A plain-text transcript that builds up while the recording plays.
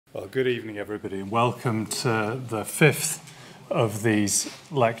Good evening, everybody, and welcome to the fifth of these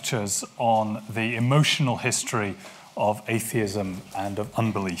lectures on the emotional history of atheism and of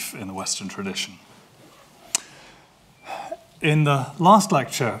unbelief in the Western tradition. In the last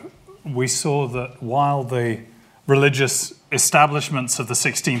lecture, we saw that while the religious establishments of the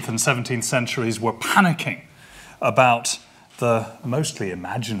 16th and 17th centuries were panicking about the mostly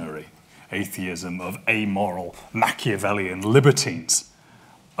imaginary atheism of amoral Machiavellian libertines,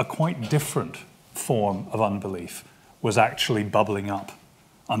 a quite different form of unbelief was actually bubbling up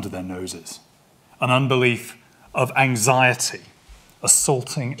under their noses. An unbelief of anxiety,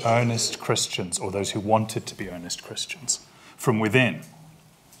 assaulting earnest Christians, or those who wanted to be earnest Christians, from within.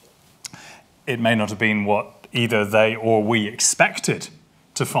 It may not have been what either they or we expected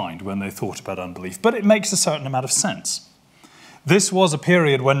to find when they thought about unbelief, but it makes a certain amount of sense. This was a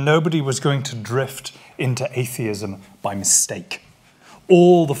period when nobody was going to drift into atheism by mistake.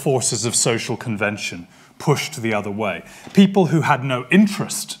 All the forces of social convention pushed the other way. People who had no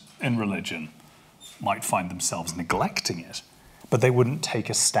interest in religion might find themselves neglecting it, but they wouldn't take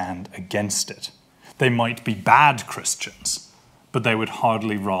a stand against it. They might be bad Christians, but they would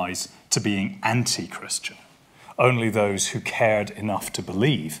hardly rise to being anti-Christian. Only those who cared enough to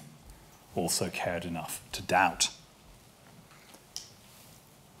believe also cared enough to doubt.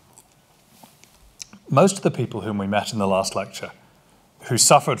 Most of the people whom we met in the last lecture who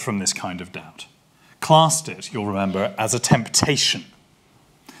suffered from this kind of doubt classed it, you'll remember, as a temptation.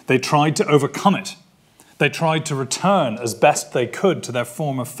 They tried to overcome it. They tried to return as best they could to their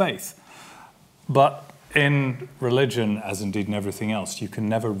form of faith. But in religion, as indeed in everything else, you can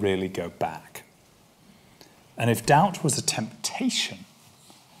never really go back. And if doubt was a temptation,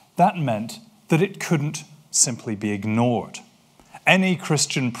 that meant that it couldn't simply be ignored. Any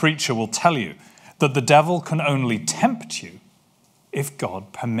Christian preacher will tell you that the devil can only tempt you if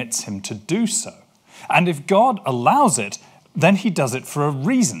God permits him to do so. And if God allows it, then he does it for a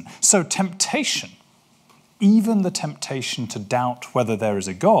reason. So temptation, even the temptation to doubt whether there is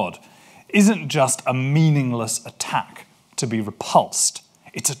a God, isn't just a meaningless attack to be repulsed.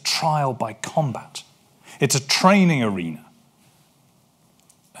 It's a trial by combat. It's a training arena.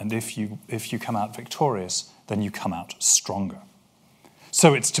 And if you come out victorious, then you come out stronger.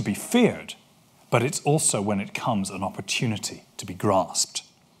 So it's to be feared, but it's also, when it comes, an opportunity to be grasped.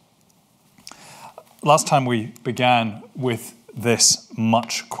 Last time we began with this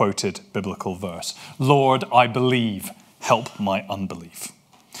much-quoted biblical verse, "Lord, I believe, help my unbelief,"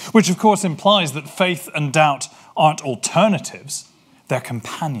 which of course implies that faith and doubt aren't alternatives, they're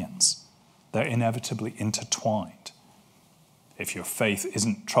companions. They're inevitably intertwined. If your faith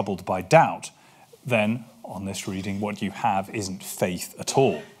isn't troubled by doubt, then, on this reading, what you have isn't faith at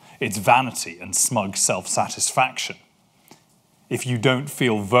all. It's vanity and smug self-satisfaction. If you don't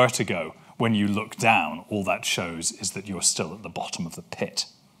feel vertigo when you look down, all that shows is that you're still at the bottom of the pit.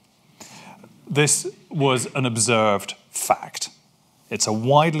 This was an observed fact. It's a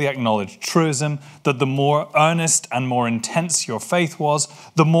widely acknowledged truism that the more earnest and more intense your faith was,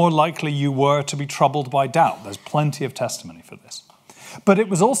 the more likely you were to be troubled by doubt. There's plenty of testimony for this. But it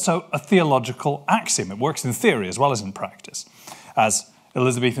was also a theological axiom. It works in theory as well as in practice. As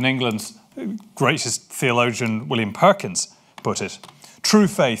Elizabethan England's greatest theologian, William Perkins, put it, "True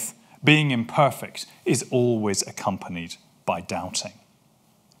faith, being imperfect, is always accompanied by doubting."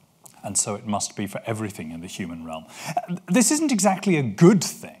 And so it must be for everything in the human realm. This isn't exactly a good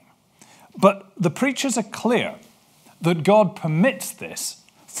thing, but the preachers are clear that God permits this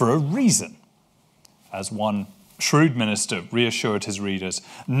for a reason. As one shrewd minister reassured his readers,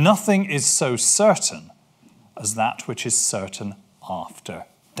 nothing is so certain as that which is certain after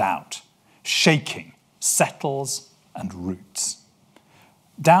doubt. Shaking settles and roots.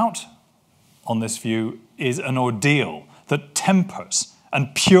 Doubt, on this view, is an ordeal that tempers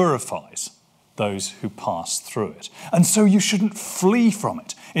and purifies those who pass through it. And so you shouldn't flee from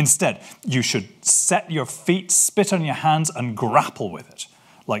it. Instead, you should set your feet, spit on your hands, and grapple with it,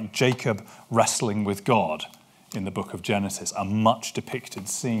 like Jacob wrestling with God in the book of Genesis, a much depicted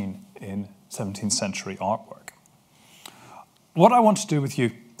scene in 17th century artwork. What I want to do with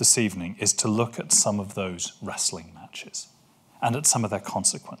you this evening is to look at some of those wrestling matches and at some of their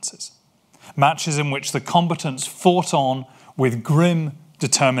consequences. Matches in which the combatants fought on with grim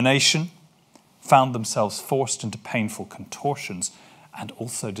determination, found themselves forced into painful contortions, and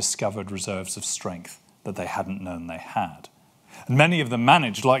also discovered reserves of strength that they hadn't known they had. And many of them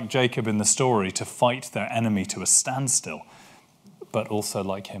managed, like Jacob in the story, to fight their enemy to a standstill, but also,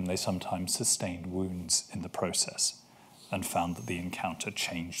 like him, they sometimes sustained wounds in the process and found that the encounter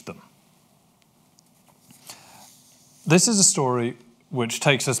changed them. This is a story which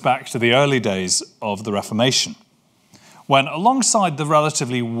takes us back to the early days of the Reformation, when alongside the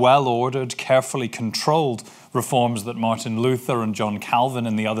relatively well-ordered, carefully controlled reforms that Martin Luther and John Calvin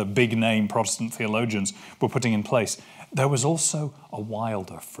and the other big-name Protestant theologians were putting in place, there was also a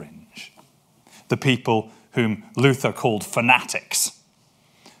wilder fringe. The people whom Luther called fanatics,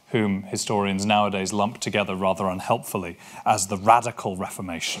 whom historians nowadays lump together rather unhelpfully as the radical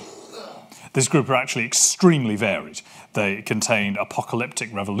Reformation. This group are actually extremely varied. They contained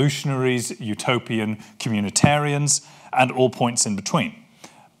apocalyptic revolutionaries, utopian communitarians, and all points in between.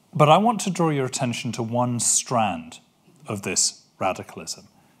 But I want to draw your attention to one strand of this radicalism,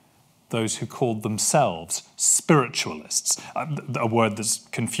 those who called themselves spiritualists, a word that's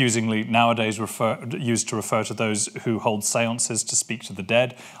confusingly nowadays used to refer to those who hold seances to speak to the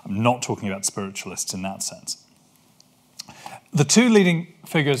dead. I'm not talking about spiritualists in that sense. The two leading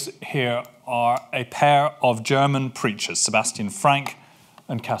figures here are a pair of German preachers, Sebastian Frank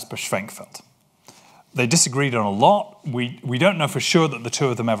and Caspar Schwenkfeld. They disagreed on a lot. We don't know for sure that the two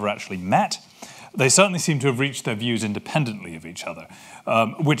of them ever actually met. They certainly seem to have reached their views independently of each other,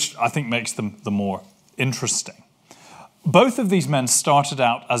 which I think makes them the more interesting. Both of these men started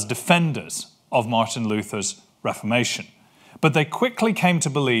out as defenders of Martin Luther's Reformation, but they quickly came to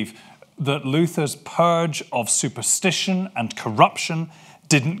believe that Luther's purge of superstition and corruption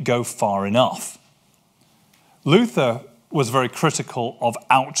didn't go far enough. Luther was very critical of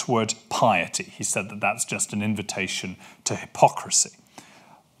outward piety. He said that that's just an invitation to hypocrisy.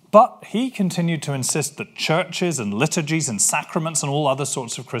 But he continued to insist that churches and liturgies and sacraments and all other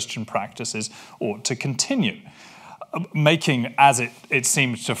sorts of Christian practices ought to continue, making, as it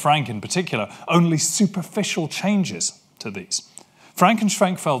seemed to Frank in particular, only superficial changes to these. Frank and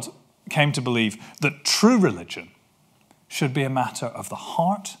Schwenkfeld came to believe that true religion should be a matter of the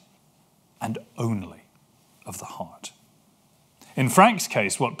heart and only of the heart. In Frank's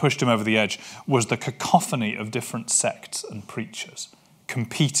case, what pushed him over the edge was the cacophony of different sects and preachers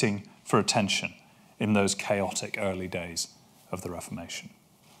competing for attention in those chaotic early days of the Reformation.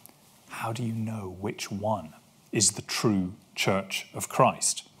 How do you know which one is the true Church of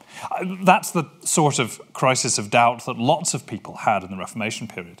Christ? That's the sort of crisis of doubt that lots of people had in the Reformation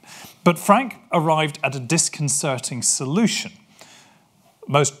period. But Frank arrived at a disconcerting solution.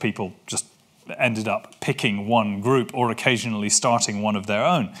 Most people just ended up picking one group or occasionally starting one of their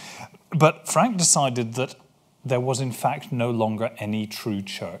own. But Frank decided that there was in fact no longer any true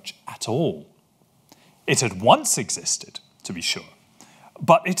church at all. It had once existed, to be sure,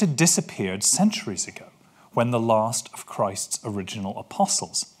 but it had disappeared centuries ago when the last of Christ's original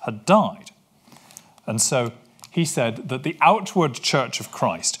apostles had died. And so he said that the outward church of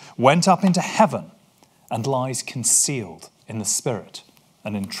Christ went up into heaven and lies concealed in the Spirit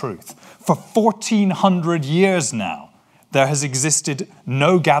and in truth. For 1,400 years now, there has existed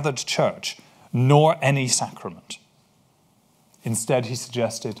no gathered church, nor any sacrament. Instead, he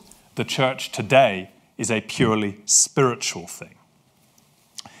suggested, the church today is a purely spiritual thing.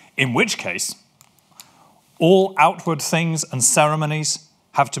 In which case, all outward things and ceremonies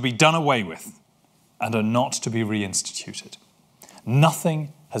have to be done away with and are not to be reinstituted.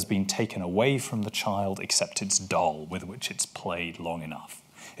 Nothing has been taken away from the child except its doll with which it's played long enough.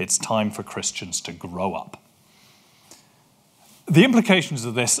 It's time for Christians to grow up. The implications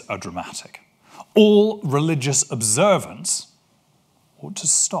of this are dramatic. All religious observance ought to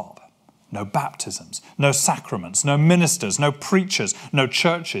stop. No baptisms, no sacraments, no ministers, no preachers, no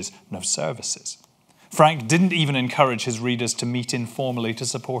churches, no services. Frank didn't even encourage his readers to meet informally to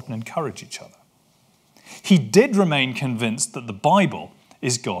support and encourage each other. He did remain convinced that the Bible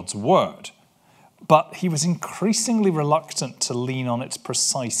is God's word, but he was increasingly reluctant to lean on its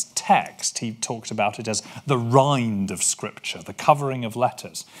precise text. He talked about it as the rind of Scripture, the covering of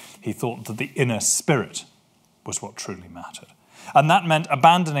letters. He thought that the inner spirit was what truly mattered. And that meant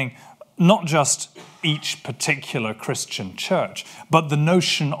abandoning not just each particular Christian church, but the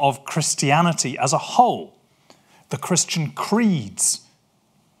notion of Christianity as a whole. The Christian creeds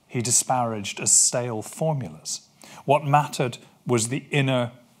he disparaged as stale formulas. What mattered was the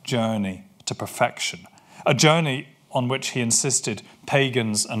inner journey to perfection, a journey on which he insisted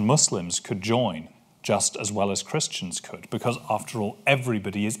pagans and Muslims could join just as well as Christians could, because after all,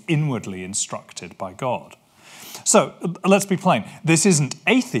 everybody is inwardly instructed by God. So let's be plain, this isn't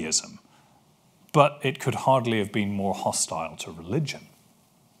atheism, but it could hardly have been more hostile to religion.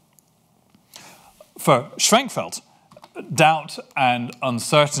 For Schwenkfeld, doubt and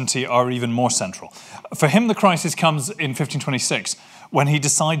uncertainty are even more central. For him, the crisis comes in 1526 when he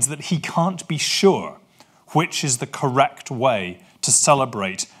decides that he can't be sure which is the correct way to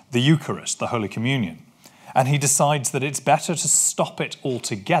celebrate the Eucharist, the Holy Communion. and he decides that it's better to stop it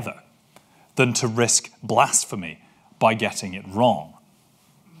altogether than to risk blasphemy by getting it wrong.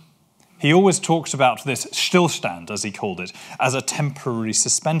 He always talked about this Stillstand, as he called it, as a temporary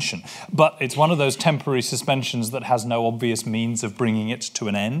suspension. But it's one of those temporary suspensions that has no obvious means of bringing it to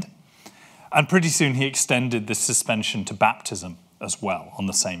an end. And pretty soon he extended this suspension to baptism as well, on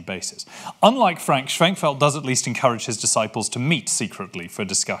the same basis. Unlike Frank, Schwenkfeld does at least encourage his disciples to meet secretly for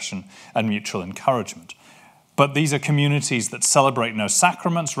discussion and mutual encouragement. But these are communities that celebrate no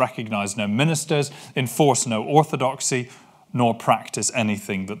sacraments, recognize no ministers, enforce no orthodoxy, nor practice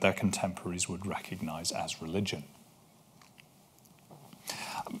anything that their contemporaries would recognize as religion.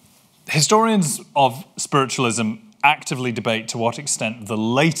 Historians of spiritualism actively debate to what extent the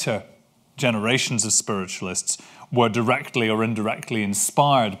later generations of spiritualists were directly or indirectly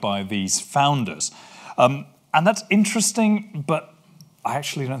inspired by these founders. And that's interesting, but I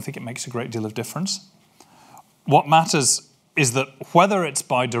actually don't think it makes a great deal of difference. What matters is that whether it's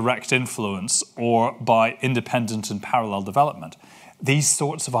by direct influence or by independent and parallel development, these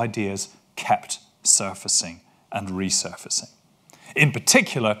sorts of ideas kept surfacing and resurfacing. In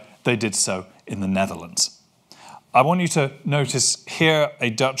particular, they did so in the Netherlands. I want you to notice here a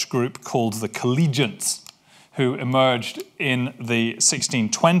Dutch group called the Collegiants, who emerged in the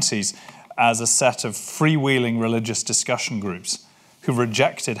 1620s as a set of freewheeling religious discussion groups who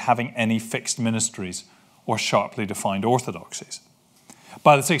rejected having any fixed ministries or sharply defined orthodoxies.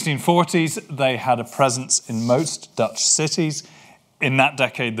 By the 1640s, they had a presence in most Dutch cities. In that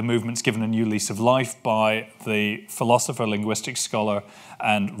decade, the movement's given a new lease of life by the philosopher, linguistic scholar,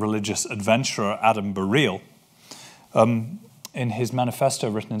 and religious adventurer Adam Bareel. In his manifesto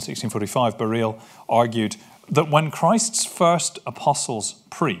written in 1645, Bareel argued that when Christ's first apostles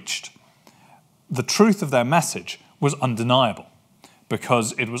preached, the truth of their message was undeniable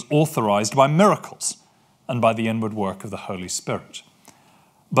because it was authorized by miracles and by the inward work of the Holy Spirit.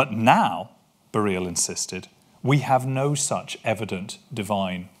 But now, Bareel insisted, we have no such evident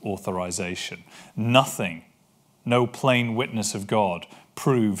divine authorization. Nothing, no plain witness of God,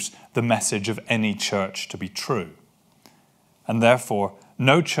 proves the message of any church to be true. And therefore,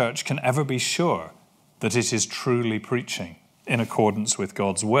 no church can ever be sure that it is truly preaching in accordance with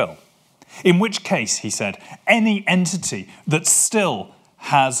God's will. In which case, he said, any entity that still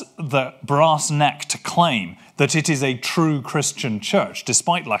has the brass neck to claim that it is a true Christian church,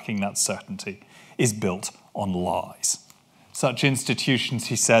 despite lacking that certainty, is built on lies. Such institutions,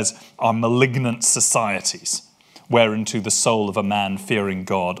 he says, are malignant societies, whereinto the soul of a man fearing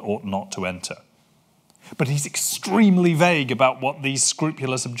God ought not to enter. But he's extremely vague about what these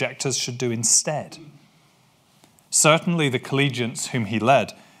scrupulous objectors should do instead. Certainly the collegiants whom he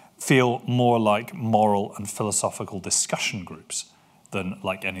led feel more like moral and philosophical discussion groups than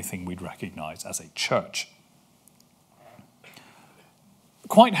like anything we'd recognize as a church.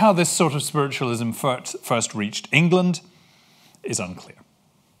 Quite how this sort of spiritualism first reached England is unclear.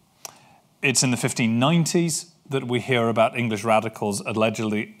 It's in the 1590s that we hear about English radicals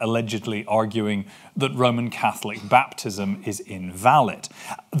allegedly arguing that Roman Catholic baptism is invalid.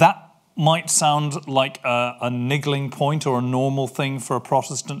 That might sound like a niggling point or a normal thing for a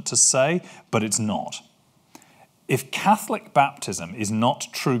Protestant to say, but it's not. If Catholic baptism is not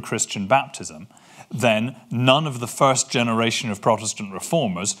true Christian baptism, then none of the first generation of Protestant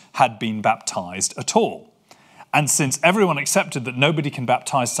reformers had been baptized at all. And since everyone accepted that nobody can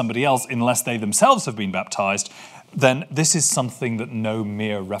baptize somebody else unless they themselves have been baptized, then this is something that no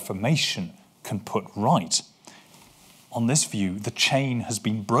mere reformation can put right. On this view, the chain has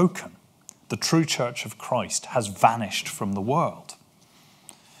been broken. The true Church of Christ has vanished from the world.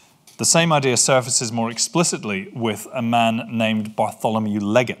 The same idea surfaces more explicitly with a man named Bartholomew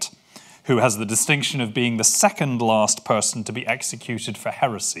Leggett, who has the distinction of being the second last person to be executed for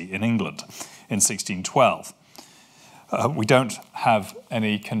heresy in England in 1612. We don't have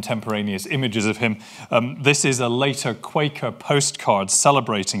any contemporaneous images of him. This is a later Quaker postcard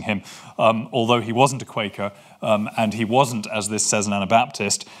celebrating him, although he wasn't a Quaker, and he wasn't, as this says, an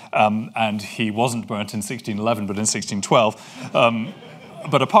Anabaptist, and he wasn't burnt in 1611, but in 1612.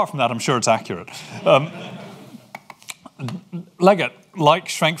 But apart from that, I'm sure it's accurate. Leggett, like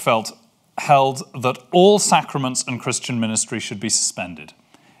Schwenkfeld, held that all sacraments and Christian ministry should be suspended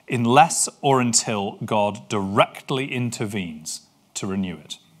unless or until God directly intervenes to renew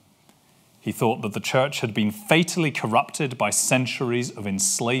it. He thought that the church had been fatally corrupted by centuries of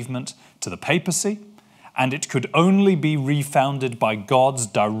enslavement to the papacy, and it could only be refounded by God's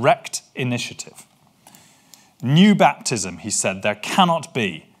direct initiative. New baptism, he said, there cannot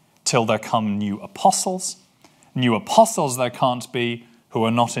be till there come new apostles. New apostles there can't be who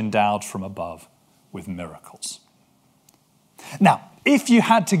are not endowed from above with miracles. Now, if you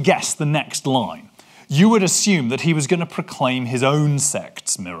had to guess the next line, you would assume that he was going to proclaim his own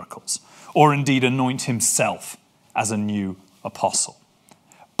sect's miracles, or indeed anoint himself as a new apostle.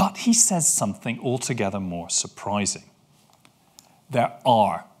 But he says something altogether more surprising. There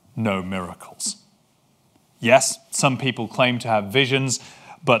are no miracles. Yes, some people claim to have visions,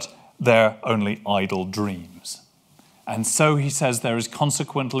 but they're only idle dreams. And so he says there is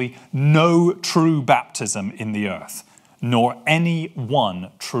consequently no true baptism in the earth, nor any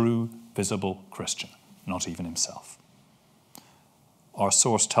one true visible Christian, not even himself. Our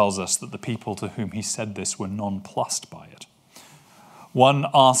source tells us that the people to whom he said this were nonplussed by it. One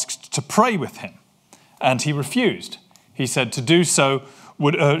asked to pray with him, and he refused. He said to do so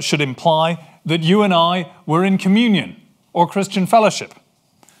should imply that you and I were in communion or Christian fellowship.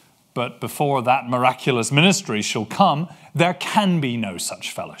 But before that miraculous ministry shall come, there can be no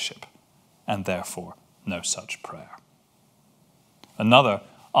such fellowship, and therefore no such prayer. Another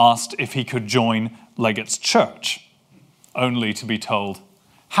asked if he could join Legate's church, only to be told,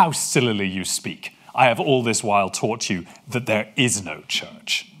 "How sillily you speak. I have all this while taught you that there is no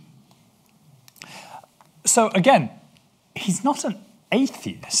church." So again, he's not an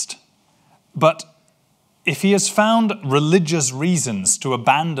atheist, but if he has found religious reasons to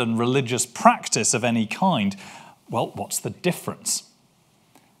abandon religious practice of any kind, well, what's the difference?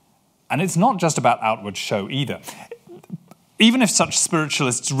 And it's not just about outward show either. Even if such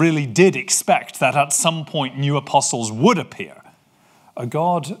spiritualists really did expect that at some point new apostles would appear, a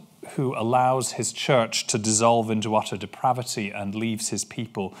God who allows his church to dissolve into utter depravity and leaves his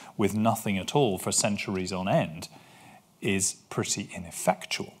people with nothing at all for centuries on end is pretty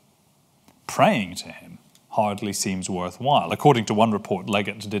ineffectual. Praying to him hardly seems worthwhile. According to one report,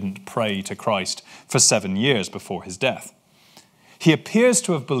 Legate didn't pray to Christ for 7 years before his death. He appears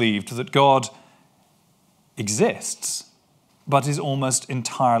to have believed that God exists, but is almost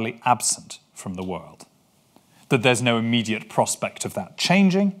entirely absent from the world, that there's no immediate prospect of that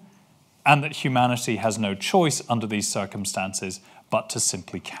changing, and that humanity has no choice under these circumstances but to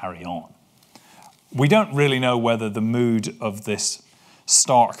simply carry on. We don't really know whether the mood of this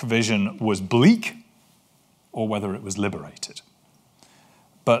stark vision was bleak or whether it was liberated.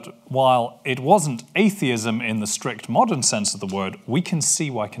 But while it wasn't atheism in the strict modern sense of the word, we can see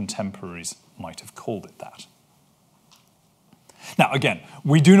why contemporaries might have called it that. Now, again,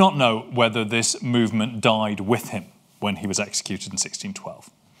 we do not know whether this movement died with him when he was executed in 1612.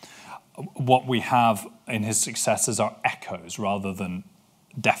 What we have in his successors are echoes rather than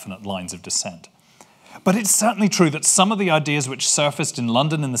definite lines of descent. But it's certainly true that some of the ideas which surfaced in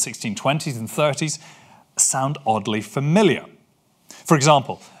London in the 1620s and 30s sound oddly familiar. For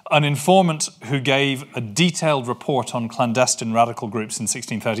example, an informant who gave a detailed report on clandestine radical groups in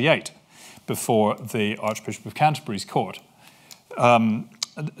 1638 before the Archbishop of Canterbury's court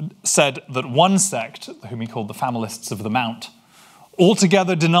said that one sect, whom he called the Familists of the Mount,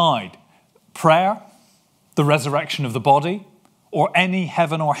 altogether denied prayer, the resurrection of the body, or any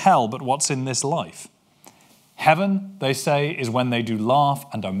heaven or hell but what's in this life. Heaven, they say, is when they do laugh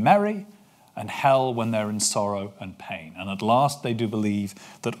and are merry, and hell when they're in sorrow and pain. And at last they do believe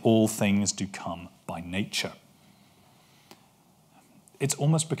that all things do come by nature. It's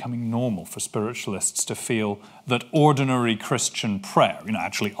almost becoming normal for spiritualists to feel that ordinary Christian prayer,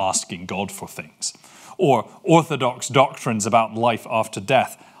 actually asking God for things, or orthodox doctrines about life after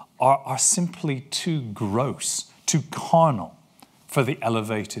death are simply too gross, too carnal for the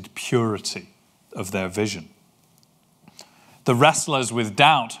elevated purity of their vision. The wrestlers with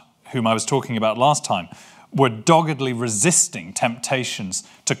doubt, whom I was talking about last time, were doggedly resisting temptations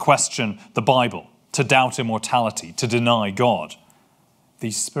to question the Bible, to doubt immortality, to deny God.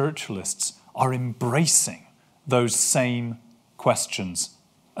 These spiritualists are embracing those same questions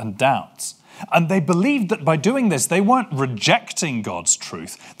and doubts. And they believed that by doing this, they weren't rejecting God's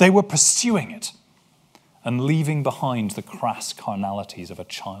truth, they were pursuing it and leaving behind the crass carnalities of a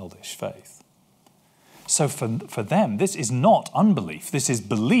childish faith. So for them, this is not unbelief. This is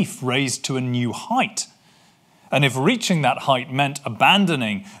belief raised to a new height. And if reaching that height meant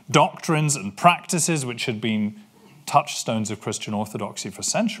abandoning doctrines and practices which had been touchstones of Christian orthodoxy for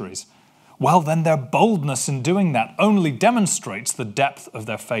centuries, well, then their boldness in doing that only demonstrates the depth of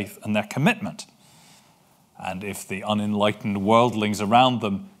their faith and their commitment. And if the unenlightened worldlings around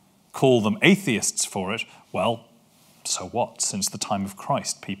them call them atheists for it, well, so what? Since the time of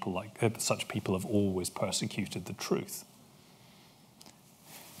Christ, such people have always persecuted the truth.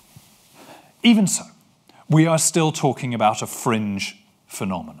 Even so, we are still talking about a fringe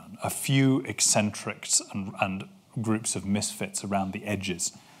phenomenon, a few eccentrics and groups of misfits around the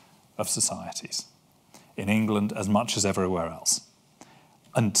edges of societies. in England as much as everywhere else,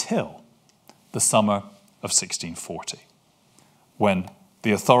 until the summer of 1640, when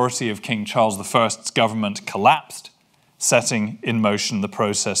the authority of King Charles I's government collapsed, setting in motion the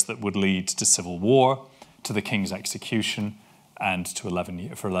process that would lead to civil war, to the king's execution, and for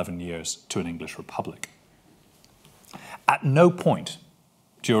 11 years to an English republic. At no point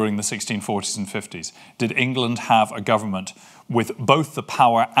during the 1640s and 50s did England have a government with both the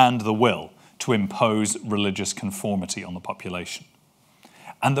power and the will to impose religious conformity on the population.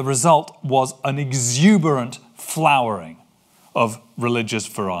 And the result was an exuberant flowering of religious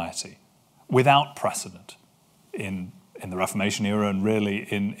variety without precedent in the Reformation era and really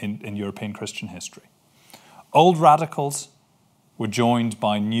in European Christian history. Old radicals were joined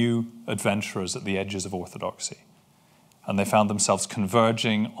by new adventurers at the edges of orthodoxy, and they found themselves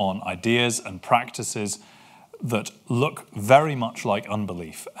converging on ideas and practices that look very much like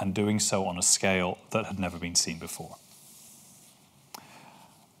unbelief, and doing so on a scale that had never been seen before.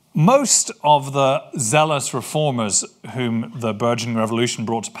 Most of the zealous reformers whom the burgeoning revolution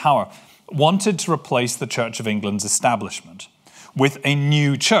brought to power wanted to replace the Church of England's establishment with a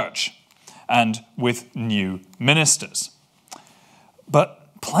new church and with new ministers.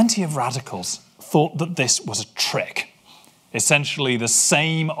 But plenty of radicals thought that this was a trick, essentially the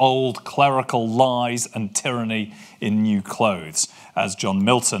same old clerical lies and tyranny in new clothes. As John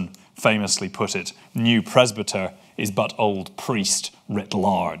Milton famously put it, new presbyter is but old priest writ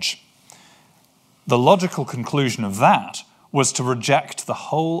large. The logical conclusion of that was to reject the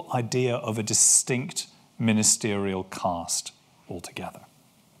whole idea of a distinct ministerial caste altogether.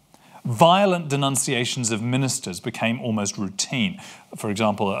 Violent denunciations of ministers became almost routine. For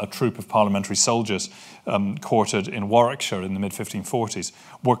example, a troop of parliamentary soldiers quartered in Warwickshire in the mid-1540s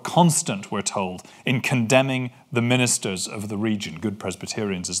were constant, we're told, in condemning the ministers of the region, good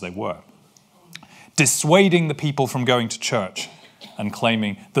Presbyterians as they were, dissuading the people from going to church and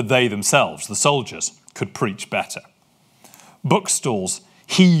claiming that they themselves, the soldiers, could preach better. Bookstalls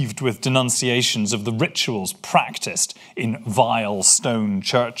heaved with denunciations of the rituals practiced in vile stone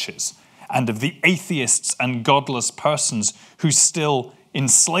churches and of the atheists and godless persons who still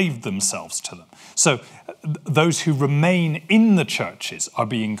enslaved themselves to them. So those who remain in the churches are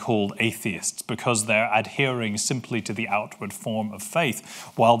being called atheists because they're adhering simply to the outward form of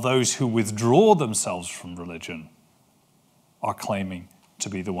faith, while those who withdraw themselves from religion are claiming to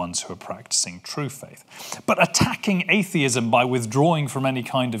be the ones who are practicing true faith. But attacking atheism by withdrawing from any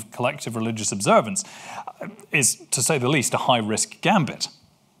kind of collective religious observance is, to say the least, a high-risk gambit.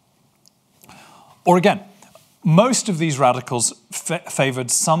 Or again, most of these radicals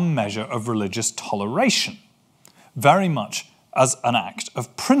favoured some measure of religious toleration, very much as an act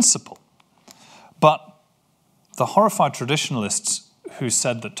of principle. But the horrified traditionalists who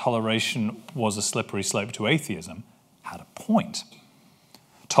said that toleration was a slippery slope to atheism had a point.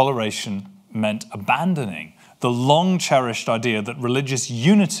 Toleration meant abandoning the long-cherished idea that religious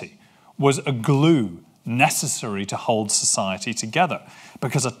unity was a glue necessary to hold society together,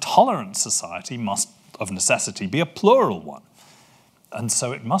 because a tolerant society must, of necessity, be a plural one. And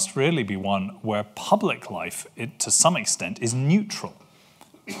so it must really be one where public life, to some extent, is neutral,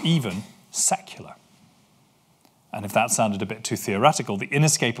 even secular. And if that sounded a bit too theoretical, the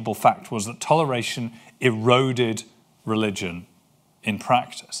inescapable fact was that toleration eroded religion in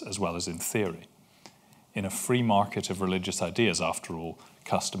practice as well as in theory. In a free market of religious ideas, after all,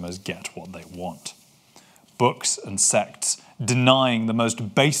 customers get what they want. Books and sects denying the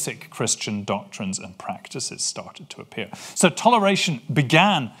most basic Christian doctrines and practices started to appear. So toleration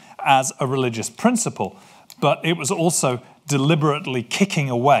began as a religious principle, but it was also deliberately kicking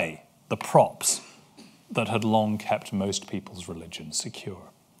away the props that had long kept most people's religion secure.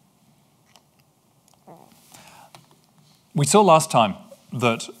 We saw last time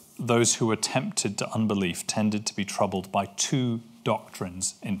that those who were tempted to unbelief tended to be troubled by two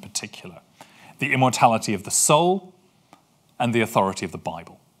doctrines in particular: the immortality of the soul and the authority of the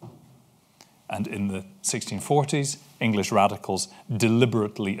Bible. And in the 1640s, English radicals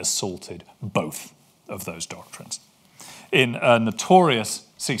deliberately assaulted both of those doctrines. In a notorious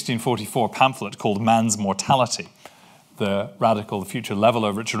 1644 pamphlet called Man's Mortality, the future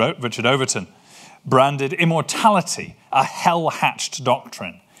leveller Richard Overton branded immortality a hell-hatched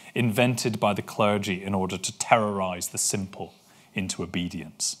doctrine invented by the clergy in order to terrorize the simple into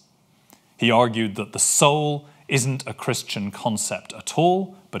obedience. He argued that the soul isn't a Christian concept at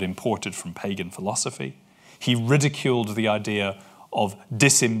all, but imported from pagan philosophy. He ridiculed the idea of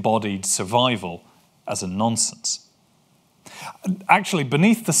disembodied survival as a nonsense. Actually,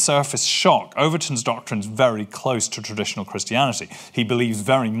 beneath the surface shock, Overton's doctrine is very close to traditional Christianity. He believes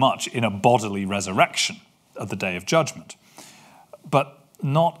very much in a bodily resurrection at the day of judgment. But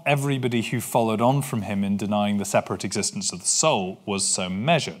not everybody who followed on from him in denying the separate existence of the soul was so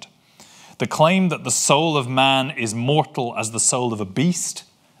measured. The claim that the soul of man is mortal as the soul of a beast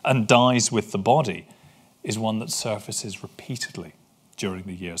and dies with the body is one that surfaces repeatedly during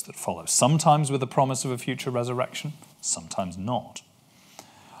the years that follow, sometimes with the promise of a future resurrection, sometimes not.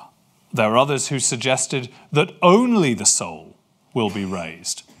 There are others who suggested that only the soul will be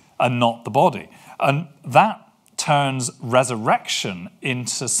raised and not the body. And that turns resurrection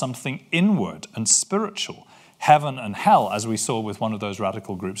into something inward and spiritual. Heaven and hell, as we saw with one of those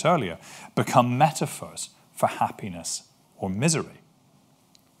radical groups earlier, become metaphors for happiness or misery.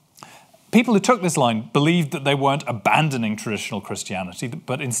 People who took this line believed that they weren't abandoning traditional Christianity,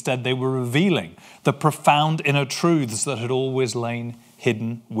 but instead they were revealing the profound inner truths that had always lain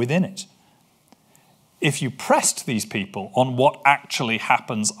hidden within it. If you pressed these people on what actually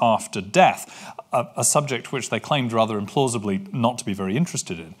happens after death, a subject which they claimed rather implausibly not to be very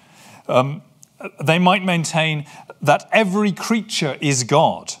interested in, they might maintain that every creature is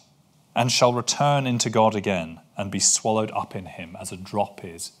God and shall return into God again and be swallowed up in him as a drop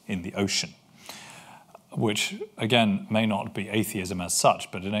is in the ocean, which, again, may not be atheism as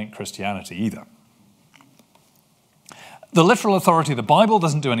such, but it ain't Christianity either. The literal authority of the Bible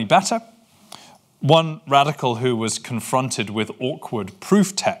doesn't do any better. One radical who was confronted with awkward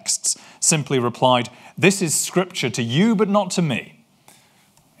proof texts simply replied, "This is scripture to you, but not to me."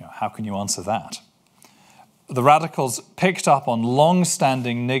 How can you answer that? The radicals picked up on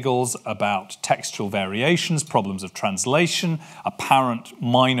long-standing niggles about textual variations, problems of translation, apparent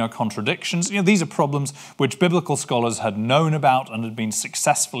minor contradictions. These are problems which biblical scholars had known about and had been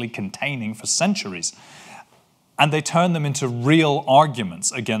successfully containing for centuries. And they turned them into real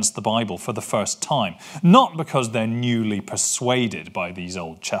arguments against the Bible for the first time, not because they're newly persuaded by these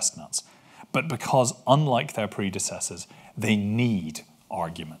old chestnuts, but because, unlike their predecessors, they need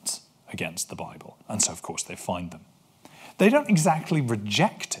arguments against the Bible. And so, of course, they find them. They don't exactly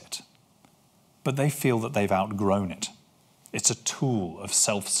reject it, but they feel that they've outgrown it. It's a tool of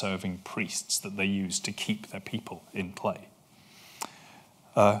self-serving priests that they use to keep their people in play.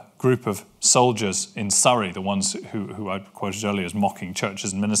 A group of soldiers in Surrey, the ones who I quoted earlier as mocking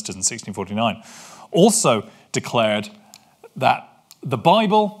churches and ministers in 1649, also declared that the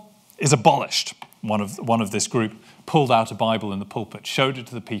Bible is abolished. One of this group pulled out a Bible in the pulpit, showed it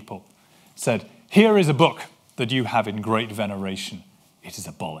to the people, said, "Here is a book that you have in great veneration. It is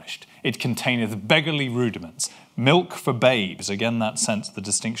abolished. It containeth beggarly rudiments, milk for babes." Again, that sense, the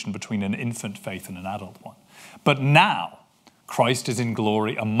distinction between an infant faith and an adult one. "But now Christ is in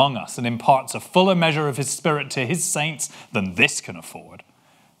glory among us and imparts a fuller measure of his Spirit to his saints than this can afford.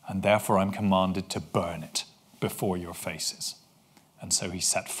 And therefore I'm commanded to burn it before your faces." And so he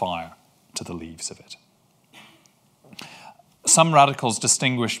set fire to the leaves of it. Some radicals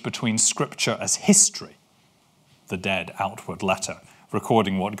distinguished between Scripture as history, the dead outward letter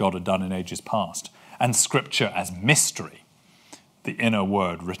recording what God had done in ages past, and Scripture as mystery, the inner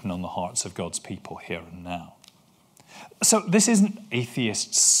word written on the hearts of God's people here and now. So this isn't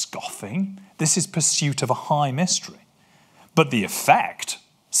atheist scoffing, this is pursuit of a high mystery. But the effect,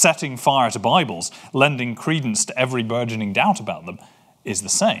 setting fire to Bibles, lending credence to every burgeoning doubt about them, is the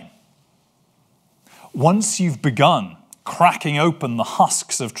same. Once you've begun cracking open the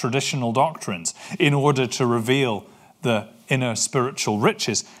husks of traditional doctrines in order to reveal the inner spiritual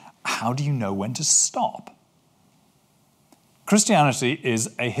riches, how do you know when to stop? Christianity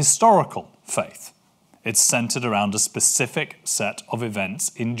is a historical faith. It's centered around a specific set of events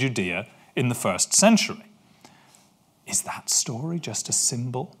in Judea in the first century. Is that story just a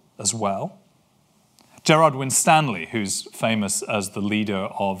symbol as well? Gerard Winstanley, who's famous as the leader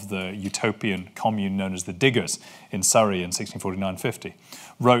of the utopian commune known as the Diggers in Surrey in 1649-50,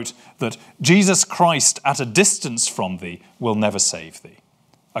 wrote that Jesus Christ at a distance from thee will never save thee.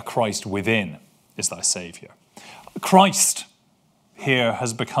 A Christ within is thy Saviour. Christ here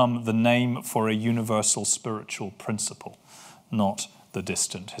has become the name for a universal spiritual principle, not the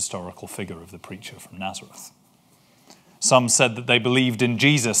distant historical figure of the preacher from Nazareth. Some said that they believed in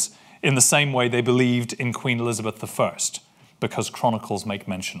Jesus in the same way they believed in Queen Elizabeth I, because chronicles make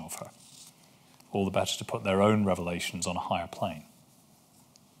mention of her. All the better to put their own revelations on a higher plane.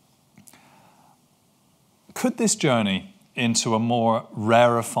 Could this journey into a more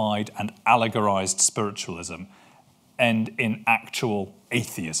rarefied and allegorized spiritualism end in actual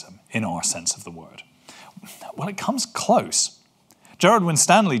atheism in our sense of the word? Well, it comes close. Gerard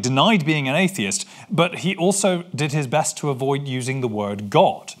Winstanley denied being an atheist, but he also did his best to avoid using the word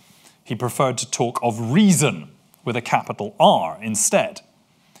God. He preferred to talk of reason with a capital R instead.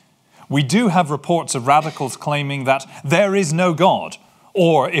 We do have reports of radicals claiming that there is no God,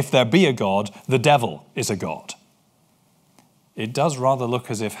 or if there be a God, the devil is a god. It does rather look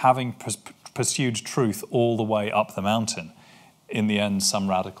as if, having pursued truth all the way up the mountain, in the end some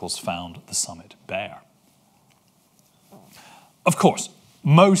radicals found the summit bare. Of course,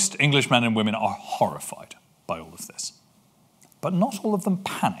 most English men and women are horrified by all of this, but not all of them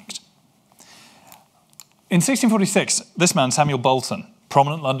panicked. In 1646, this man, Samuel Bolton,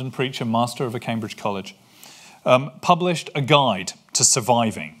 prominent London preacher, master of a Cambridge college, published a guide to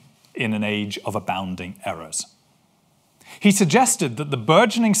surviving in an age of abounding errors. He suggested that the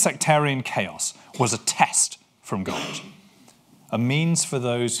burgeoning sectarian chaos was a test from God, a means for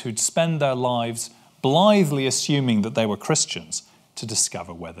those who'd spend their lives blithely assuming that they were Christians to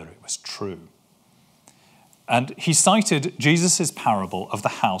discover whether it was true. And he cited Jesus' parable of the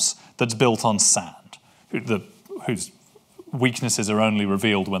house that's built on sand, whose weaknesses are only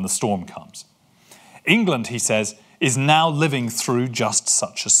revealed when the storm comes. England, he says, is now living through just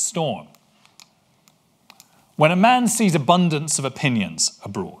such a storm. When a man sees abundance of opinions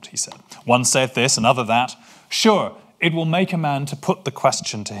abroad, he said, one saith this, another that, sure, it will make a man to put the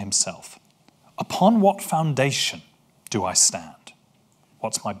question to himself, upon what foundation do I stand?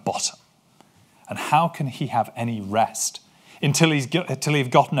 What's my bottom? And how can he have any rest until he's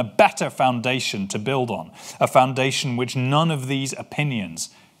gotten a better foundation to build on, a foundation which none of these opinions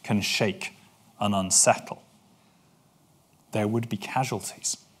can shake and unsettle? There would be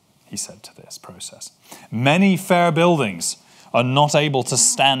casualties, he said to this process. Many fair buildings are not able to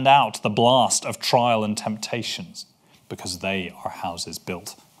stand out the blast of trial and temptations because they are houses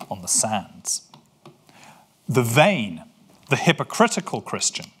built on the sands. The vain, the hypocritical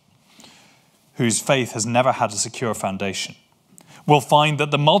Christian, whose faith has never had a secure foundation, will find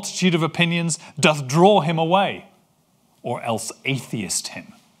that the multitude of opinions doth draw him away, or else atheist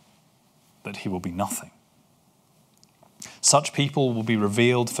him, that he will be nothing. Such people will be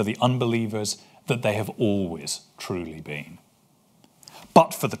revealed for the unbelievers that they have always truly been.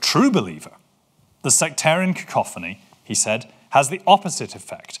 But for the true believer, the sectarian cacophony, he said, has the opposite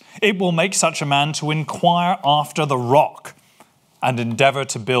effect. It will make such a man to inquire after the rock and endeavour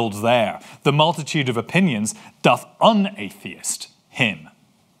to build there. The multitude of opinions doth unatheist him.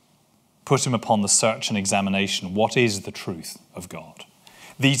 Put him upon the search and examination. What is the truth of God?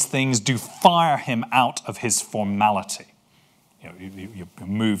 These things do fire him out of his formality. You're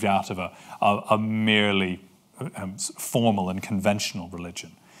moved out of a merely formal and conventional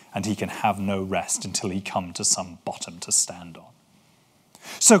religion, and he can have no rest until he come to some bottom to stand on.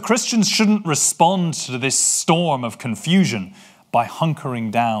 So Christians shouldn't respond to this storm of confusion by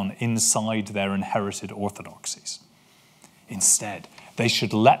hunkering down inside their inherited orthodoxies. Instead, they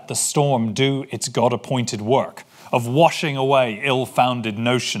should let the storm do its God-appointed work of washing away ill-founded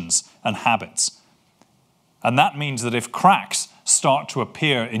notions and habits. And that means that if cracks start to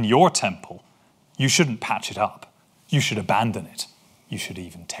appear in your temple, you shouldn't patch it up. You should abandon it. You should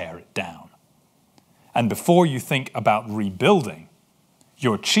even tear it down. And before you think about rebuilding,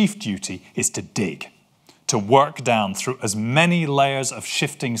 your chief duty is to dig, to work down through as many layers of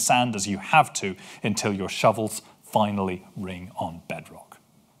shifting sand as you have to until your shovels finally ring on bedrock.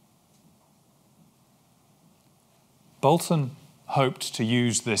 Bolton hoped to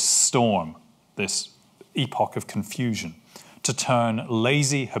use this storm, this epoch of confusion, to turn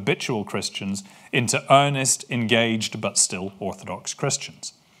lazy, habitual Christians into earnest, engaged, but still orthodox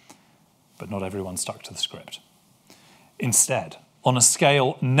Christians. But not everyone stuck to the script. Instead, on a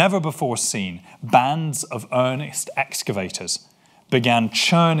scale never before seen, bands of earnest excavators began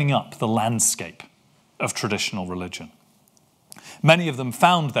churning up the landscape of traditional religion. Many of them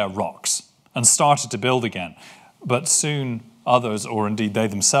found their rocks and started to build again, but soon others, or indeed they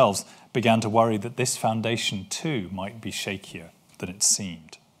themselves, began to worry that this foundation too might be shakier than it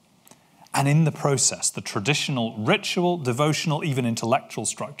seemed. And in the process, the traditional ritual, devotional, even intellectual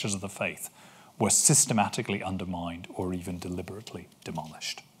structures of the faith were systematically undermined or even deliberately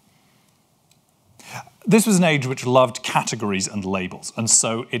demolished. This was an age which loved categories and labels, and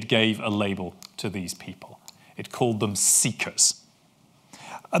so it gave a label to these people. It called them seekers.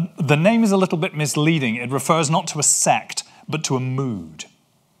 The name is a little bit misleading. It refers not to a sect, but to a mood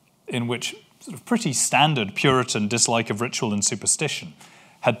in which sort of pretty standard Puritan dislike of ritual and superstition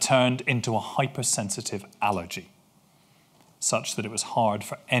had turned into a hypersensitive allergy, such that it was hard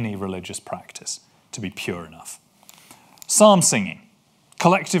for any religious practice to be pure enough. Psalm singing,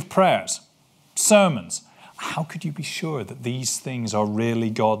 collective prayers, sermons, how could you be sure that these things are really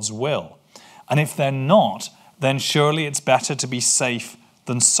God's will? And if they're not, then surely it's better to be safe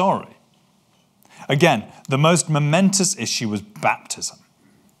than sorry. Again, the most momentous issue was baptism.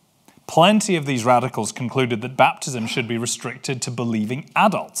 Plenty of these radicals concluded that baptism should be restricted to believing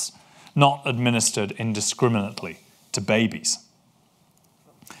adults, not administered indiscriminately to babies.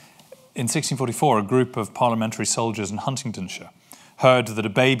 In 1644, a group of parliamentary soldiers in Huntingdonshire heard that a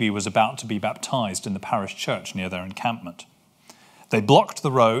baby was about to be baptized in the parish church near their encampment. They blocked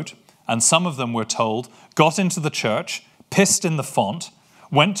the road, and some of them, were told, got into the church, pissed in the font,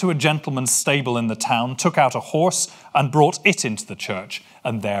 went to a gentleman's stable in the town, took out a horse and brought it into the church,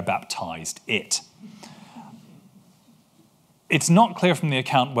 and there baptized it. It's not clear from the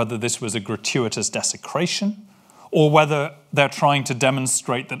account whether this was a gratuitous desecration or whether they're trying to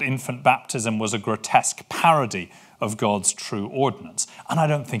demonstrate that infant baptism was a grotesque parody of God's true ordinance. And I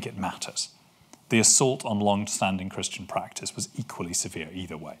don't think it matters. The assault on long-standing Christian practice was equally severe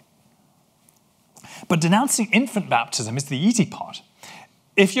either way. But denouncing infant baptism is the easy part.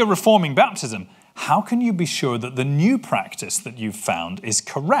 If you're reforming baptism, how can you be sure that the new practice that you've found is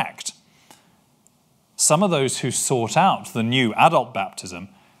correct? Some of those who sought out the new adult baptism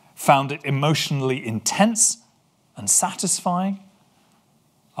found it emotionally intense and satisfying.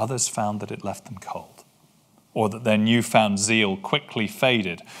 Others found that it left them cold, or that their newfound zeal quickly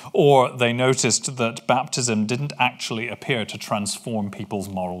faded, or they noticed that baptism didn't actually appear to transform people's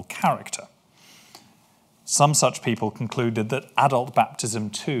moral character. Some such people concluded that adult baptism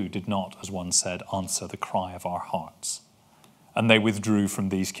too did not, as one said, answer the cry of our hearts, and they withdrew from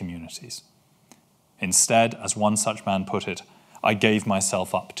these communities. Instead, as one such man put it, I gave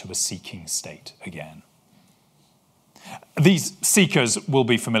myself up to a seeking state again. These seekers will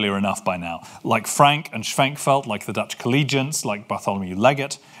be familiar enough by now. Like Frank and Schwenkfeld, like the Dutch collegians, like Bartholomew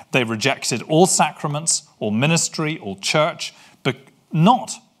Leggett, they rejected all sacraments, all ministry, all church, but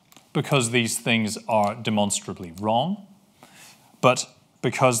not because these things are demonstrably wrong, but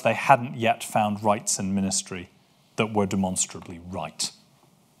because they hadn't yet found rites and ministry that were demonstrably right.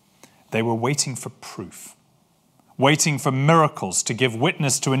 They were waiting for proof, waiting for miracles to give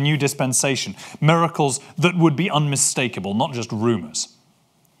witness to a new dispensation, miracles that would be unmistakable, not just rumors.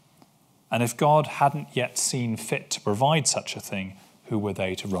 And if God hadn't yet seen fit to provide such a thing, who were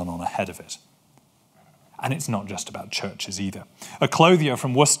they to run on ahead of it? And it's not just about churches either. A clothier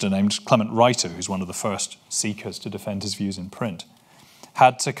from Worcester named Clement Ryrie, who's one of the first seekers to defend his views in print,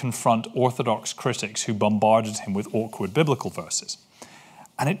 had to confront orthodox critics who bombarded him with awkward biblical verses.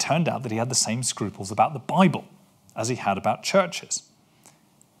 And it turned out that he had the same scruples about the Bible as he had about churches.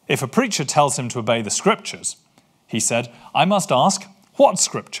 If a preacher tells him to obey the scriptures, he said, I must ask, what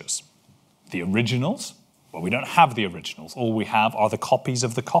scriptures? The originals? Well, we don't have the originals. All we have are the copies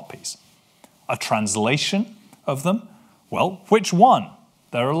of the copies. A translation of them? Well, which one?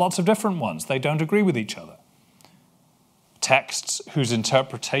 There are lots of different ones. They don't agree with each other. Texts whose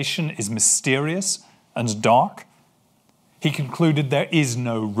interpretation is mysterious and dark? He concluded there is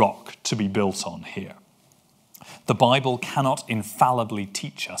no rock to be built on here. The Bible cannot infallibly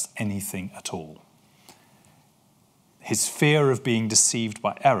teach us anything at all. His fear of being deceived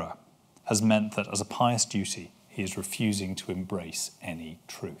by error has meant that as a pious duty, he is refusing to embrace any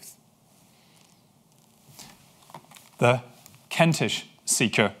truth. The Kentish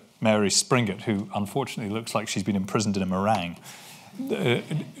seeker, Mary Springett, who unfortunately looks like she's been imprisoned in a meringue,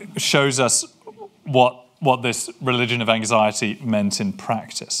 shows us what this religion of anxiety meant in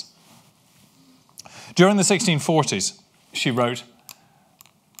practice. During the 1640s, she wrote,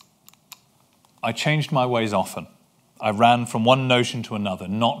 I changed my ways often. I ran from one notion to another,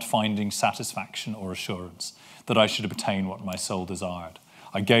 not finding satisfaction or assurance that I should obtain what my soul desired.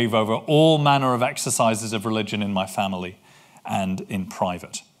 I gave over all manner of exercises of religion in my family and in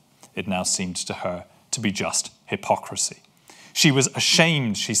private. It now seemed to her to be just hypocrisy. She was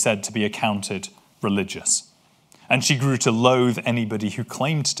ashamed, she said, to be accounted religious, and she grew to loathe anybody who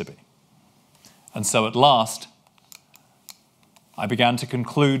claimed to be. And so at last, I began to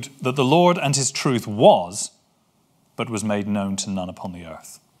conclude that the Lord and his truth was, but was made known to none upon the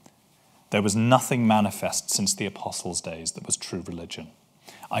earth. There was nothing manifest since the apostles' days that was true religion.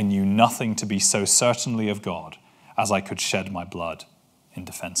 I knew nothing to be so certainly of God as I could shed my blood in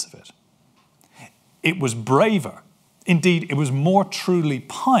defense of it. It was braver, indeed, it was more truly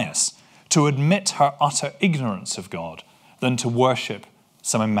pious to admit her utter ignorance of God than to worship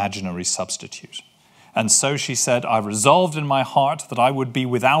some imaginary substitute. And so she said, I resolved in my heart that I would be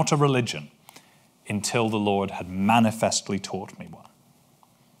without a religion until the Lord had manifestly taught me one.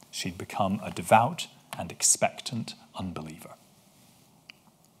 She'd become a devout and expectant unbeliever.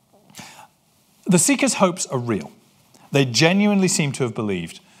 The seekers' hopes are real. They genuinely seem to have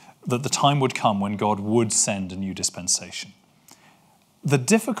believed that the time would come when God would send a new dispensation. The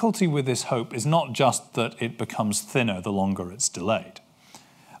difficulty with this hope is not just that it becomes thinner the longer it's delayed,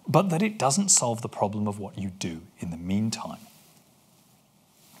 but that it doesn't solve the problem of what you do in the meantime.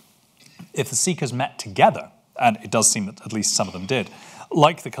 If the seekers met together, and it does seem that at least some of them did,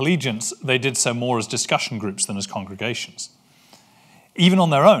 like the collegians, they did so more as discussion groups than as congregations. Even on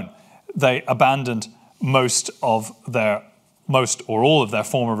their own, they abandoned most or all of their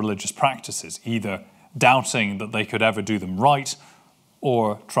former religious practices, either doubting that they could ever do them right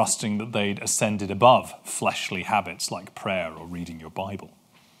or trusting that they'd ascended above fleshly habits like prayer or reading your Bible.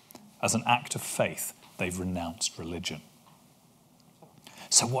 As an act of faith, they've renounced religion.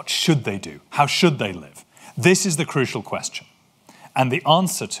 So what should they do? How should they live? This is the crucial question. And the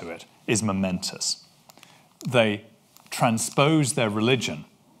answer to it is momentous. They transpose their religion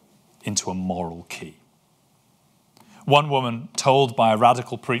into a moral key. One woman, told by a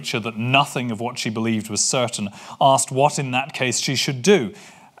radical preacher that nothing of what she believed was certain, asked what in that case she should do.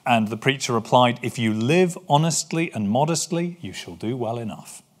 And the preacher replied, "If you live honestly and modestly, you shall do well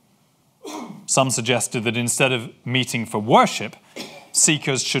enough." Some suggested that instead of meeting for worship,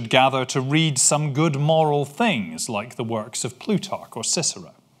 seekers should gather to read some good moral things like the works of Plutarch or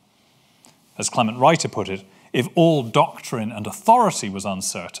Cicero. As Clement Ryrie put it, if all doctrine and authority was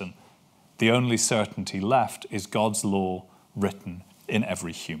uncertain, the only certainty left is God's law written in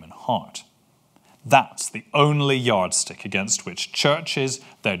every human heart. That's the only yardstick against which churches,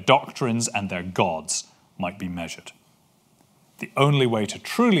 their doctrines, and their gods might be measured. The only way to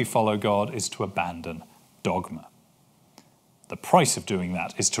truly follow God is to abandon dogma. The price of doing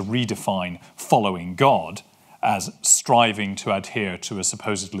that is to redefine following God as striving to adhere to a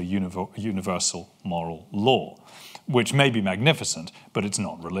supposedly universal moral law, which may be magnificent, but it's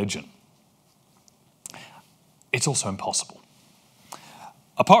not religion. It's also impossible.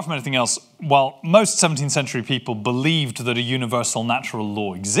 Apart from anything else, while most 17th century people believed that a universal natural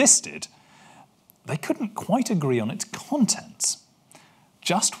law existed, they couldn't quite agree on its contents.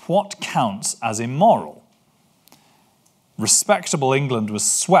 Just what counts as immoral? Respectable England was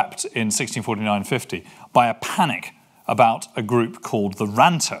swept in 1649-50 by a panic about a group called the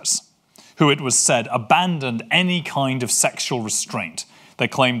Ranters, who it was said abandoned any kind of sexual restraint. They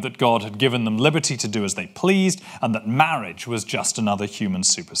claimed that God had given them liberty to do as they pleased and that marriage was just another human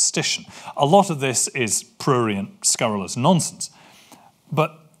superstition. A lot of this is prurient, scurrilous nonsense.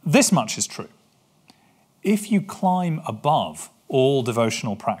 But this much is true. If you climb above all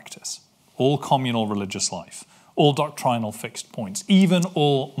devotional practice, all communal religious life, all doctrinal fixed points, even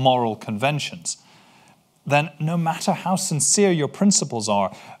all moral conventions, then no matter how sincere your principles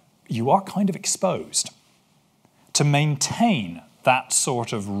are, you are kind of exposed. To maintain that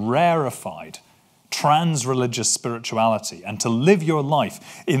sort of rarefied, trans-religious spirituality and to live your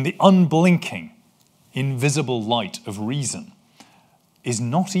life in the unblinking, invisible light of reason is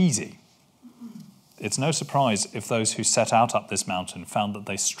not easy. It's no surprise if those who set out up this mountain found that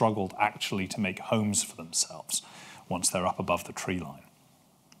they struggled actually to make homes for themselves once they're up above the tree line.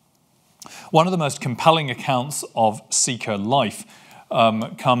 One of the most compelling accounts of seeker life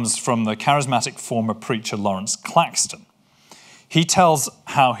comes from the charismatic former preacher Lawrence Claxton. He tells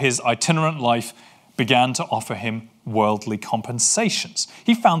how his itinerant life began to offer him worldly compensations.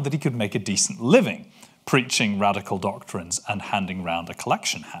 He found that he could make a decent living preaching radical doctrines and handing round a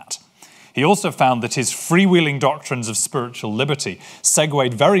collection hat. He also found that his freewheeling doctrines of spiritual liberty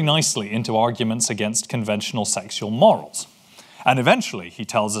segued very nicely into arguments against conventional sexual morals. And eventually, he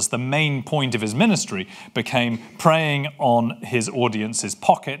tells us, the main point of his ministry became preying on his audience's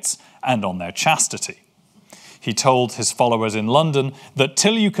pockets and on their chastity. He told his followers in London that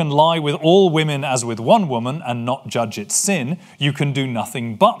till you can lie with all women as with one woman and not judge it sin, you can do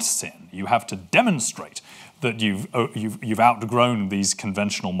nothing but sin. You have to demonstrate that you've outgrown these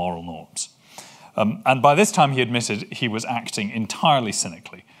conventional moral norms. And by this time, he admitted he was acting entirely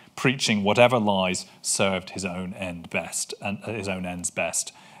cynically, preaching whatever lies served his own ends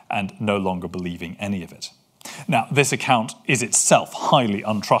best, and no longer believing any of it. Now, this account is itself highly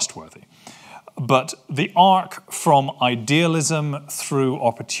untrustworthy. But the arc from idealism through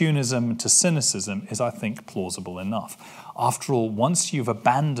opportunism to cynicism is, I think, plausible enough. After all, once you've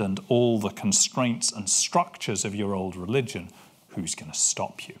abandoned all the constraints and structures of your old religion, who's going to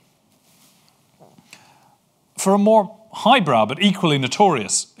stop you? For a more highbrow but equally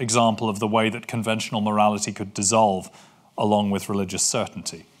notorious example of the way that conventional morality could dissolve along with religious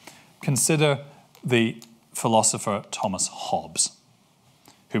certainty, consider the philosopher Thomas Hobbes,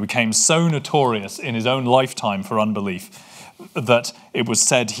 who became so notorious in his own lifetime for unbelief that it was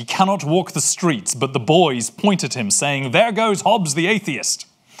said, "He cannot walk the streets, but the boys point at him, saying, 'There goes Hobbes the atheist.'"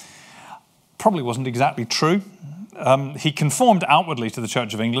 Probably wasn't exactly true. He conformed outwardly to the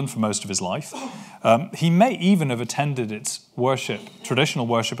Church of England for most of his life. He may even have attended its traditional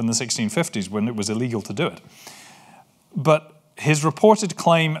worship in the 1650s when it was illegal to do it. But his reported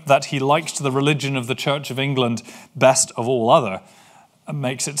claim that he liked the religion of the Church of England best of all other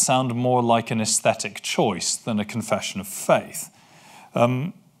makes it sound more like an aesthetic choice than a confession of faith.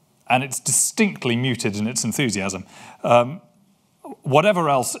 And it's distinctly muted in its enthusiasm. Whatever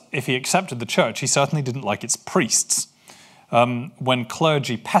else, if he accepted the church, he certainly didn't like its priests. When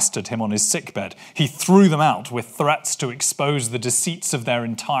clergy pestered him on his sickbed, he threw them out with threats to expose the deceits of their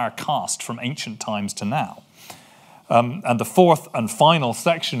entire caste from ancient times to now. And the fourth and final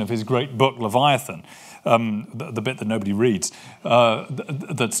section of his great book, Leviathan, the bit that nobody reads,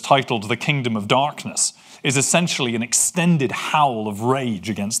 that's titled The Kingdom of Darkness, is essentially an extended howl of rage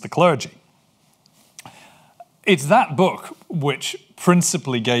against the clergy. It's that book which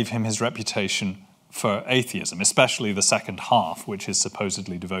principally gave him his reputation for atheism, especially the second half, which is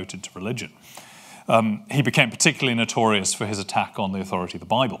supposedly devoted to religion. He became particularly notorious for his attack on the authority of the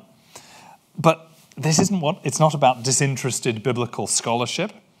Bible. But this it's not about disinterested biblical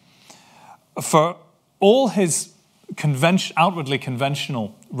scholarship. For all his outwardly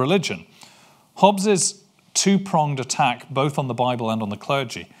conventional religion, Hobbes's two-pronged attack, both on the Bible and on the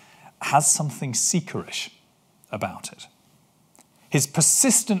clergy, has something seekerish about it. His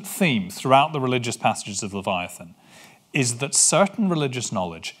persistent theme throughout the religious passages of Leviathan is that certain religious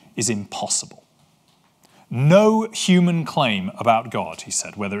knowledge is impossible. No human claim about God, he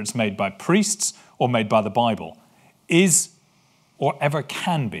said, whether it's made by priests or made by the Bible, is or ever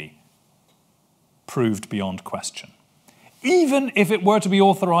can be proved beyond question. Even if it were to be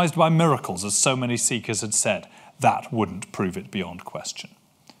authorized by miracles, as so many seekers had said, that wouldn't prove it beyond question.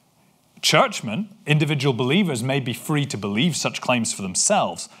 Churchmen, individual believers, may be free to believe such claims for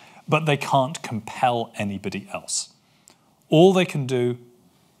themselves, but they can't compel anybody else. All they can do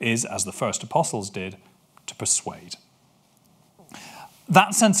is, as the first apostles did, to persuade.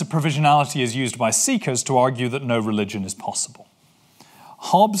 That sense of provisionality is used by seekers to argue that no religion is possible.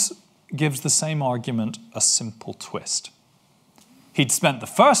 Hobbes gives the same argument a simple twist. He'd spent the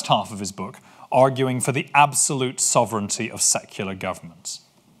first half of his book arguing for the absolute sovereignty of secular governments.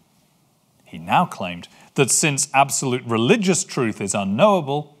 He now claimed that since absolute religious truth is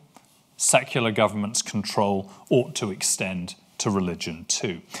unknowable, secular government's control ought to extend to religion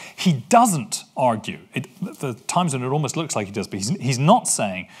too. He doesn't argue, the times when it almost looks like he does, but he's not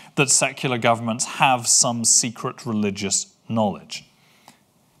saying that secular governments have some secret religious knowledge.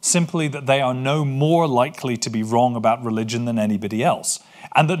 Simply that they are no more likely to be wrong about religion than anybody else,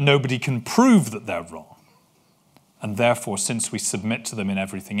 and that nobody can prove that they're wrong. And therefore, since we submit to them in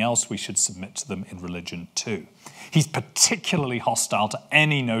everything else, we should submit to them in religion too. He's particularly hostile to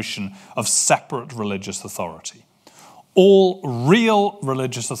any notion of separate religious authority. All real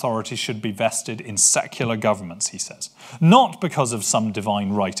religious authority should be vested in secular governments, he says, not because of some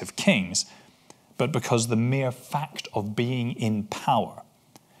divine right of kings, but because the mere fact of being in power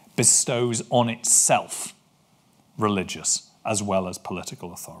bestows on itself religious as well as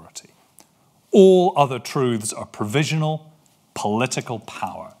political authority. All other truths are provisional. Political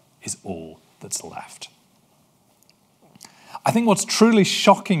power is all that's left. I think what's truly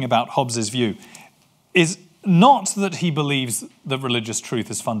shocking about Hobbes's view is not that he believes that religious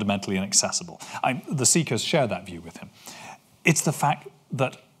truth is fundamentally inaccessible. The seekers share that view with him. It's the fact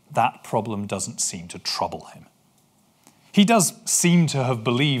that that problem doesn't seem to trouble him. He does seem to have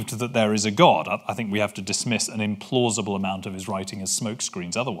believed that there is a God. I think we have to dismiss an implausible amount of his writing as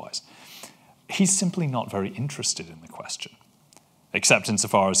smokescreens otherwise. He's simply not very interested in the question, except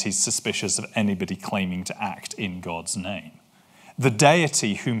insofar as he's suspicious of anybody claiming to act in God's name. The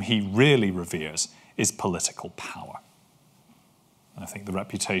deity whom he really reveres is political power. And I think the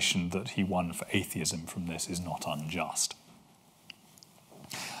reputation that he won for atheism from this is not unjust.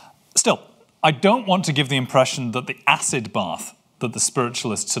 Still, I don't want to give the impression that the acid bath that the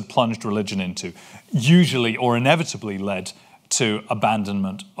spiritualists had plunged religion into usually or inevitably led to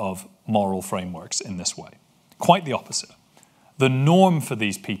abandonment of moral frameworks in this way. Quite the opposite. The norm for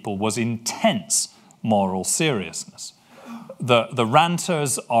these people was intense moral seriousness. The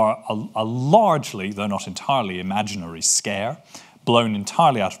ranters are a largely, though not entirely, imaginary scare, blown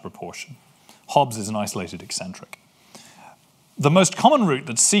entirely out of proportion. Hobbes is an isolated eccentric. The most common route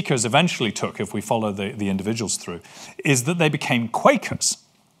that seekers eventually took, if we follow the individuals through, is that they became Quakers.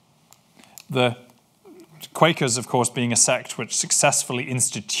 The Quakers, of course, being a sect which successfully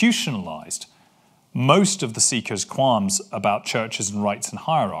institutionalized most of the seekers' qualms about churches and rights and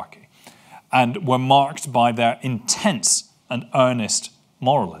hierarchy, and were marked by their intense and earnest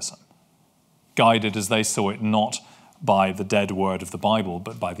moralism, guided as they saw it not by the dead word of the Bible,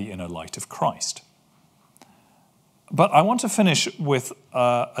 but by the inner light of Christ. But I want to finish with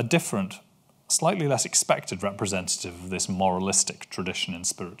a different, slightly less expected representative of this moralistic tradition in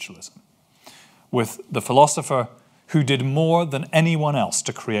spiritualism, with the philosopher who did more than anyone else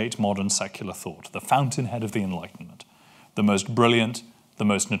to create modern secular thought, the fountainhead of the Enlightenment, the most brilliant, the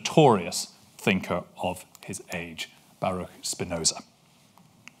most notorious thinker of his age, Baruch Spinoza.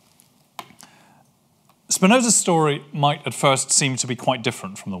 Spinoza's story might at first seem to be quite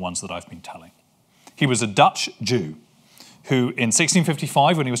different from the ones that I've been telling. He was a Dutch Jew who, in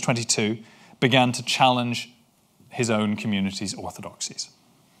 1655, when he was 22, began to challenge his own community's orthodoxies.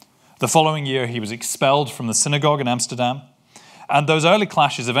 The following year, he was expelled from the synagogue in Amsterdam, and those early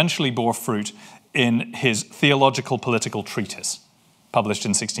clashes eventually bore fruit in his theological political treatise, published in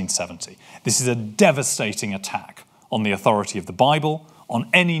 1670. This is a devastating attack on the authority of the Bible, on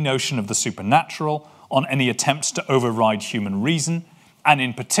any notion of the supernatural, on any attempts to override human reason, and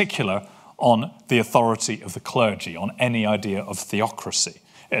in particular on the authority of the clergy, on any idea of theocracy.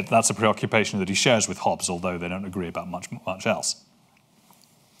 That's a preoccupation that he shares with Hobbes, although they don't agree about much else.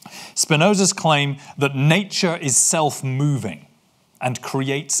 Spinoza's claim that nature is self-moving and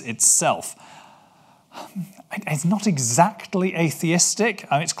creates itself is not exactly atheistic.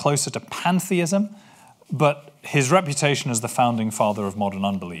 It's closer to pantheism, but his reputation as the founding father of modern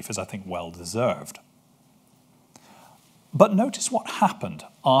unbelief is, I think, well-deserved. But notice what happened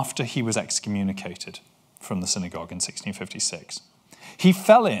after he was excommunicated from the synagogue in 1656. He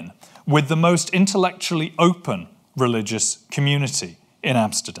fell in with the most intellectually open religious community in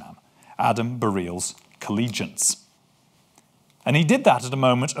Amsterdam, Adam Bareil's collegians. And he did that at a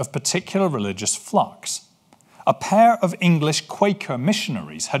moment of particular religious flux. A pair of English Quaker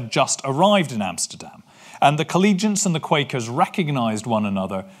missionaries had just arrived in Amsterdam, and the collegians and the Quakers recognized one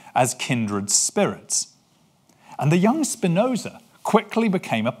another as kindred spirits. And the young Spinoza quickly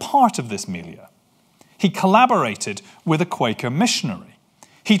became a part of this milieu. He collaborated with a Quaker missionary.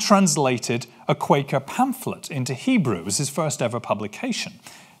 He translated a Quaker pamphlet into Hebrew. It was his first ever publication,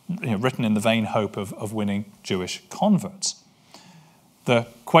 written in the vain hope of winning Jewish converts. The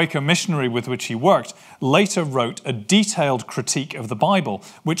Quaker missionary with which he worked later wrote a detailed critique of the Bible,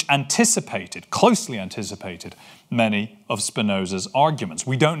 which closely anticipated, many of Spinoza's arguments.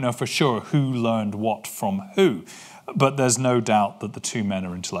 We don't know for sure who learned what from who, but there's no doubt that the two men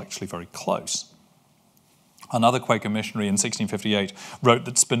are intellectually very close. Another Quaker missionary in 1658 wrote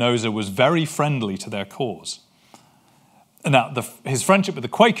that Spinoza was very friendly to their cause. Now, his friendship with the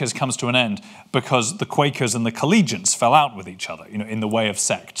Quakers comes to an end because the Quakers and the collegians fell out with each other. In the way of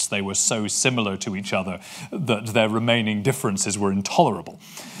sects, they were so similar to each other that their remaining differences were intolerable.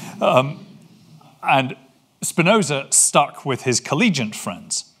 And Spinoza stuck with his collegiate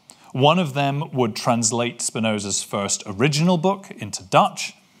friends. One of them would translate Spinoza's first original book into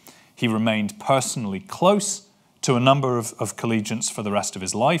Dutch. He remained personally close to a number of collegians for the rest of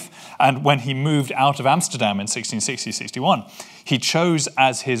his life. And when he moved out of Amsterdam in 1660-61, he chose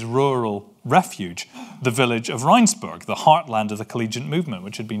as his rural refuge the village of Rijnsburg, the heartland of the collegiate movement,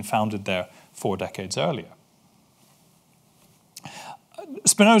 which had been founded there 4 decades earlier.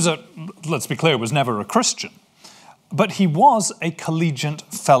 Spinoza, let's be clear, was never a Christian, but he was a collegiate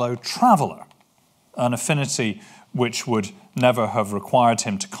fellow traveller, an affinity which would never have required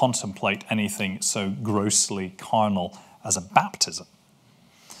him to contemplate anything so grossly carnal as a baptism.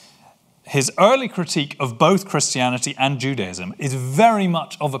 His early critique of both Christianity and Judaism is very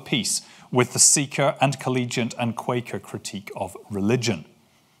much of a piece with the seeker and collegiate and Quaker critique of religion.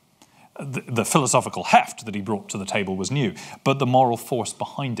 The philosophical heft that he brought to the table was new, but the moral force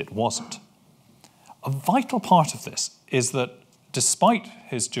behind it wasn't. A vital part of this is that despite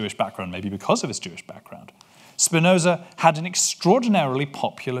his Jewish background, maybe because of his Jewish background, Spinoza had an extraordinarily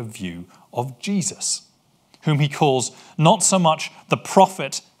popular view of Jesus, whom he calls not so much the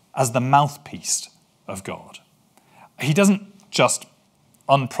prophet as the mouthpiece of God. He doesn't just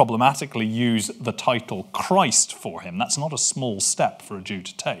unproblematically use the title Christ for him. That's not a small step for a Jew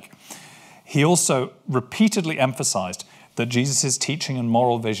to take. He also repeatedly emphasized that Jesus' teaching and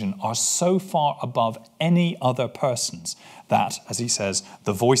moral vision are so far above any other person's that, as he says,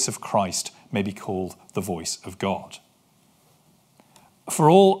 the voice of Christ may be called the voice of God. For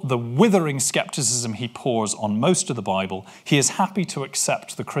all the withering skepticism he pours on most of the Bible, he is happy to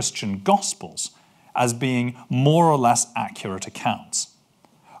accept the Christian Gospels as being more or less accurate accounts,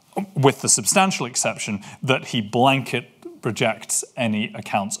 with the substantial exception that he blanket rejects any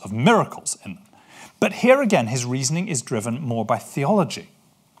accounts of miracles in them. But here again, his reasoning is driven more by theology,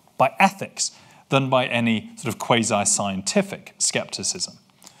 by ethics, than by any sort of quasi-scientific skepticism.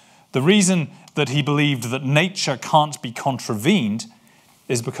 The reason that he believed that nature can't be contravened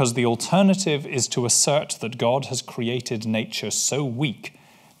is because the alternative is to assert that God has created nature so weak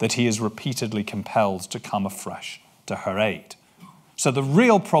that he is repeatedly compelled to come afresh to her aid. So the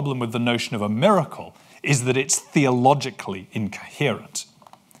real problem with the notion of a miracle is that it's theologically incoherent.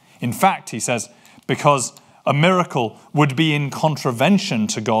 In fact, he says, because a miracle would be in contravention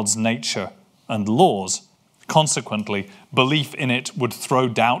to God's nature and laws, consequently, belief in it would throw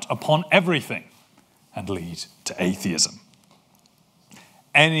doubt upon everything and lead to atheism.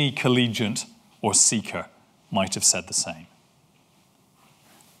 Any collegiate or seeker might have said the same.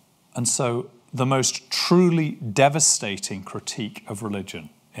 And so the most truly devastating critique of religion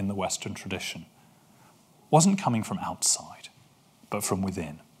in the Western tradition wasn't coming from outside, but from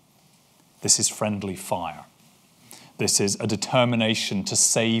within. This is friendly fire. This is a determination to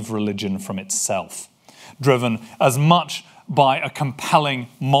save religion from itself, driven as much by a compelling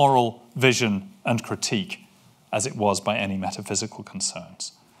moral vision and critique as it was by any metaphysical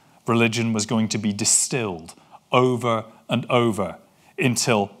concerns. Religion was going to be distilled over and over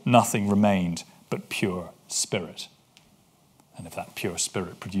until nothing remained but pure spirit. And if that pure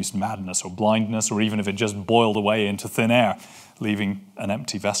spirit produced madness or blindness, or even if it just boiled away into thin air, leaving an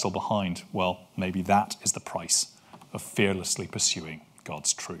empty vessel behind, well, maybe that is the price of fearlessly pursuing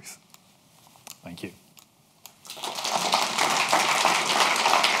God's truth. Thank you.